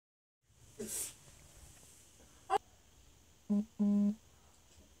Okay.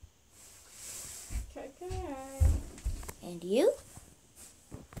 And you?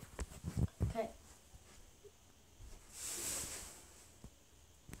 Okay.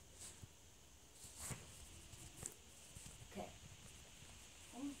 Okay.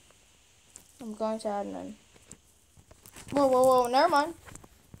 I'm going to admin. Whoa, never mind.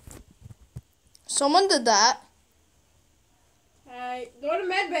 Someone did that. Alright, go to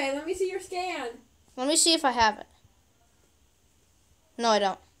medbay. Let me see your scan. Let me see if I have it. No, I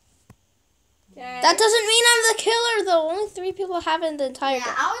don't. Okay. That doesn't mean I'm the killer, though. Only 3 people have it in the entire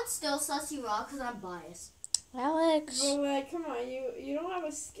game. I would still suss you out because I'm biased. Alex. Well, like, come on, you don't have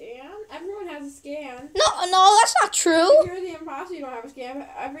a scan? Everyone has a scan. No, that's not true. If you're the imposter, you don't have a scan, but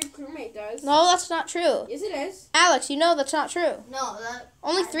every crewmate does. No, that's not true. Yes, it is. Alex, you know that's not true. No, that...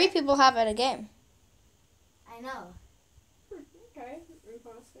 Only 3 people have it in a game. I know. Okay,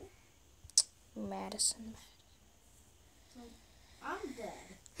 imposter. Madison. I'm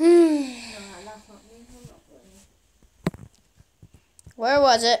dead. Hmm. No, that's not me. I'm not playing. Where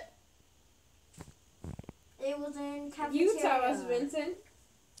was it? It was in cafeteria. You tell us, Vincent.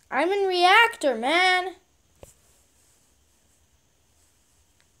 I'm in reactor, man.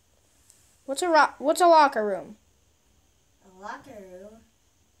 What's a locker room? A locker room?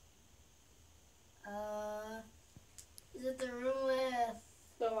 Is it the room with...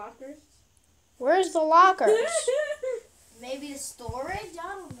 The lockers? Where's the lockers? Maybe the storage?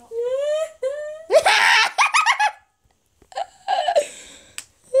 I don't know.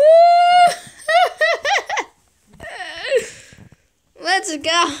 Let's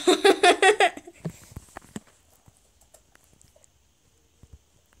go.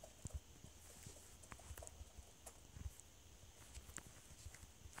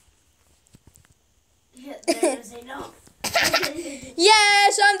 There is a no.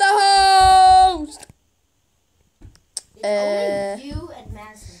 Yes, I'm the host. It's only you and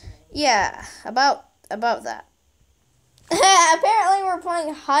Madison. Yeah, about that. Apparently, we're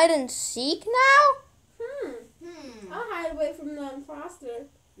playing hide and seek now. I'll hide away from the imposter.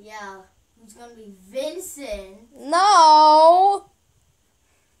 Yeah. Who's gonna be Vincent? No.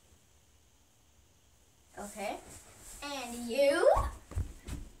 Okay. And you?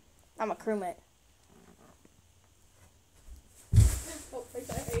 I'm a crewmate. Oh,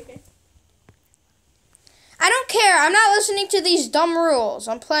 okay. I don't care. I'm not listening to these dumb rules.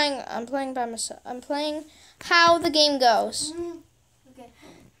 I'm playing by myself. I'm playing how the game goes. Okay.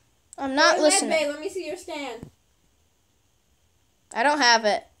 I'm not Go to listening. medbay, let me see your scan. I don't have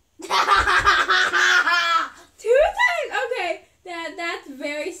it. 2 times? Okay. That's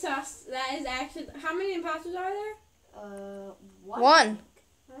very sus. That is actually... How many imposters are there? One.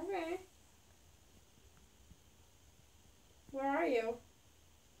 Okay. Where are you?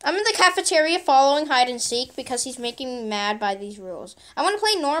 I'm in the cafeteria following hide and seek because he's making me mad by these rules. I want to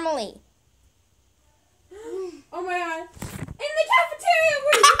play normally. Oh my god. In the cafeteria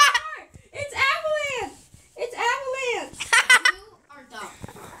where you are! It's Avalanche! It's Avalanche! You are dumb.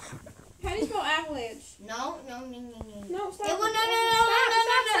 How do you spell avalanche? No. No, stop. It was, no.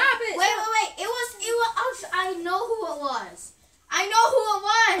 Stop it. Wait. It was, I know who it was.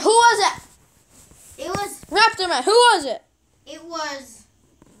 Who was it? It was, Raptorman. Who was it?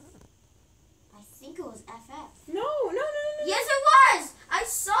 I think it was FF. No. Yes, it was. I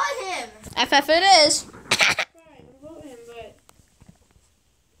saw him. FF it is. Fine, I'll vote him, but...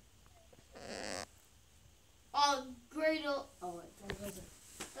 Oh, great. Oh, wait,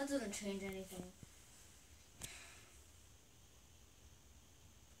 that doesn't change anything.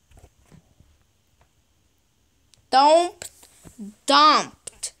 Dumped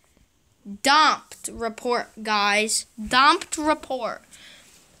report, guys. Dumped report.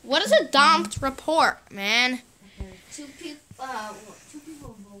 What is a dumped report, man? Okay. Two people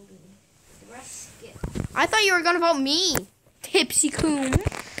voted. The rest skip. I thought you were gonna vote me, Tipsycoomb.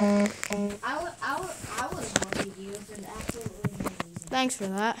 I would have voted you for absolutely no reason. Thanks for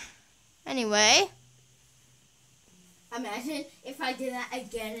that. Anyway. Imagine if I did that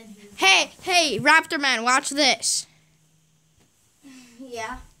again and he... Hey, Raptorman, watch this.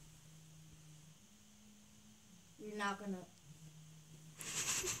 Yeah. You're not gonna...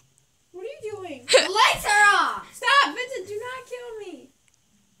 What are you doing? The lights are off! Stop, Vincent, do not kill me.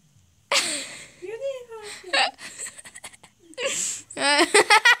 You're the imposter.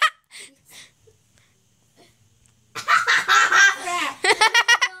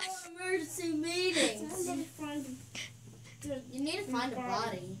 Emergency meetings. Somebody find You need to find a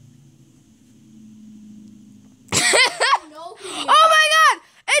body. Oh my god!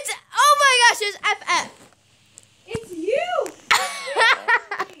 Oh my gosh, it's FF. It's you!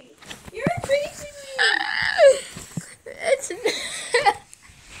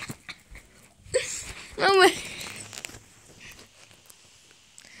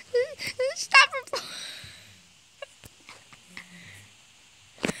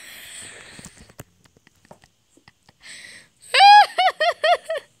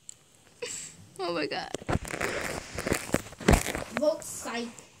 my god. Vote psych.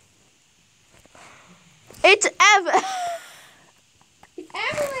 It's Evan. It's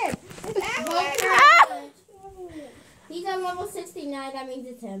Evelyn. It's Evelyn. Evelyn. He's on level 69. That means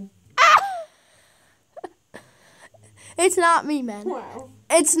it's him. It's not me, man. Wow.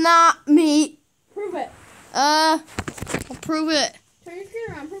 It's not me. Prove it. I'll prove it. Turn your screen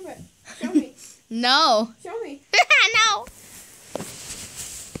around. Prove it. Show me. No. Show me. No.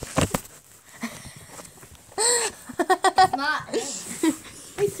 It's not him.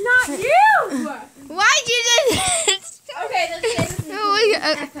 It's not you. Why'd you do this? Okay, let's stay with me. Oh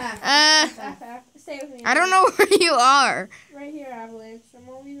my god. Stay with me. I don't know where you are. Right here, Avalanche. I'm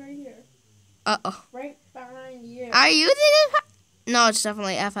always right here. Uh-oh. Right behind you. Are you the... No, it's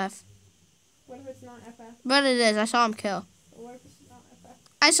definitely FF. What if it's not FF? But it is. I saw him kill. What if it's not FF?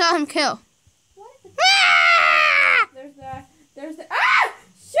 I saw him kill. What if it's There's the... Ah!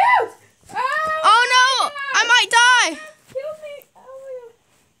 Shoot! Oh no! I might die! Kill me! Oh my god.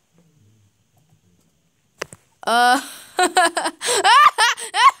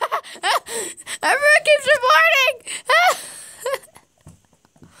 Everyone keeps reporting!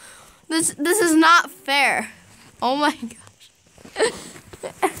 This is not fair. Oh my gosh.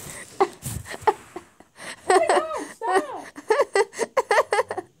 Oh my god, stop!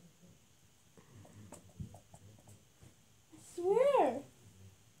 I swear.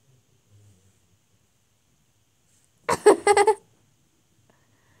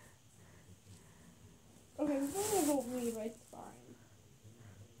 Okay, he's not gonna vote me, but it's fine.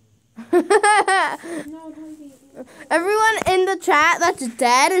 No, don't be. Everyone in the chat that's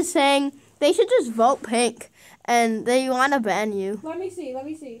dead is saying they should just vote pink and they want to ban you. Let me see.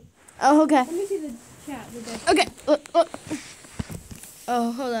 Oh, okay. Let me see the chat. The dead. Okay. Look.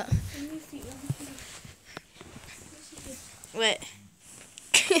 Oh, hold up. Let me see. Wait.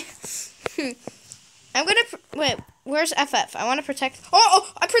 I'm gonna wait. Where's FF? I want to protect.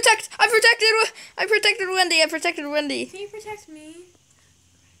 Oh! I protected Wendy. Can you protect me?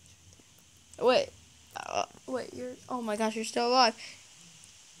 Wait. Wait. You're. Oh my gosh. You're still alive.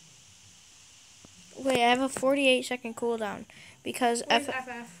 Wait. I have a 48-second cooldown because Where's FF.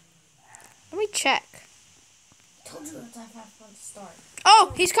 FF? Let me check. I told you it's FF from the start.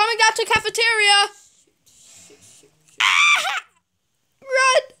 Oh, he's coming down to cafeteria. Ah!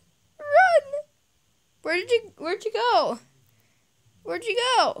 Run! Where'd you go? Where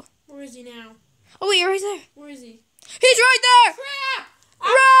is he now? Oh wait, you're right there. Where is he? He's right there! Crap!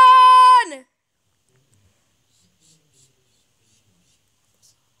 Run!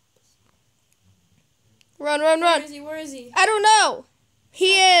 Run! Where is he? I don't know.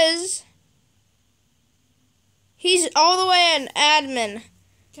 He's all the way in admin.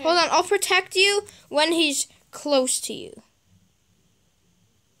 Okay. Hold on, I'll protect you when he's close to you.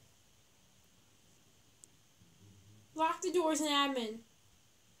 Lock the doors and admin.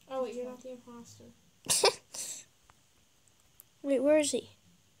 Oh wait, you're not the imposter. Wait, where is he?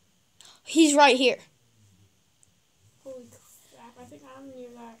 He's right here. Holy crap! I think I'm near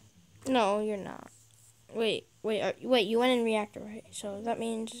that. No, you're not. Wait, you went in reactor, right? So that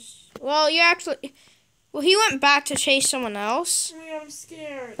means... Well, you're actually... Well, he went back to chase someone else. Oh my god, I'm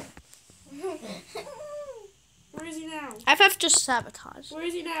scared. Where is he now? FF just sabotaged. Where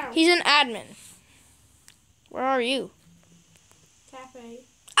is he now? He's an admin. Where are you? Cafe.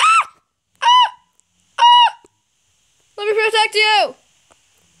 Let me protect you!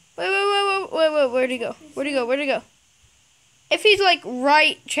 Wait, where'd he go? If he's, like,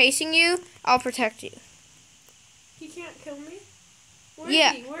 right chasing you, I'll protect you. He can't kill me?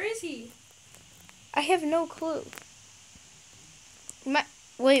 Yeah. Where is he? I have no clue.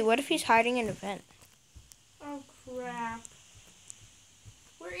 Wait, what if he's hiding in a vent? Oh crap.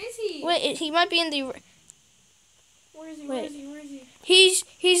 Where is he? Wait, he might be in the... Where is he? Wait. Where is he?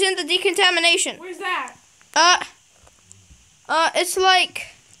 He's in the decontamination. Where's that? It's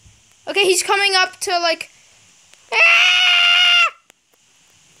like... Okay, he's coming up to, like...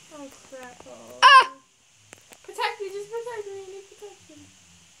 Oh crap. Oh. Ah! Protect me, just protect me. I need protection.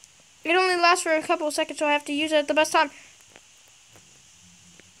 It only lasts for a couple of seconds, so I have to use it at the best time.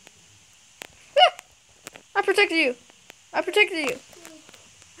 I protected you. Oh my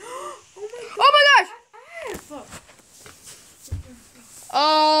god. Oh my gosh!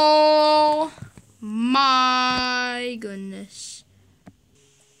 Oh my goodness.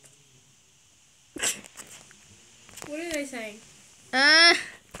 What did I say?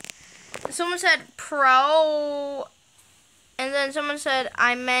 Someone said pro, and then someone said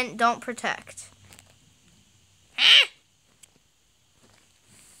I meant don't protect.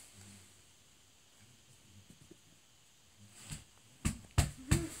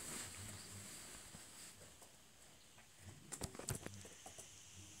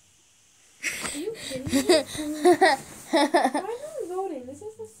 Why am I voting? This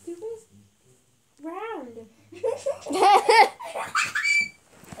is the stupidest round.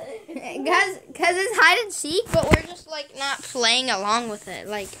 Cause it's hide and seek, but we're just like not playing along with it.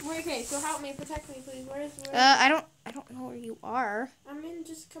 Like. Okay, so help me, protect me, please. Where's? I don't know where you are. I'm in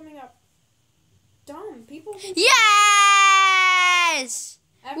just coming up. Dumb people. Yes!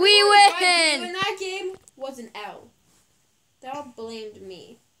 Everyone We but win! you in that game was an L. They all blamed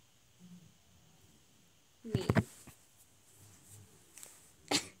me. Me.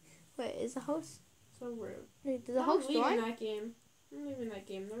 Wait, is the host? So rude. Wait, did the I'm host leaving join? that game. I'm leaving that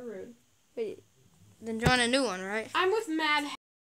game. They're rude. Wait, then join a new one, right? I'm with Mad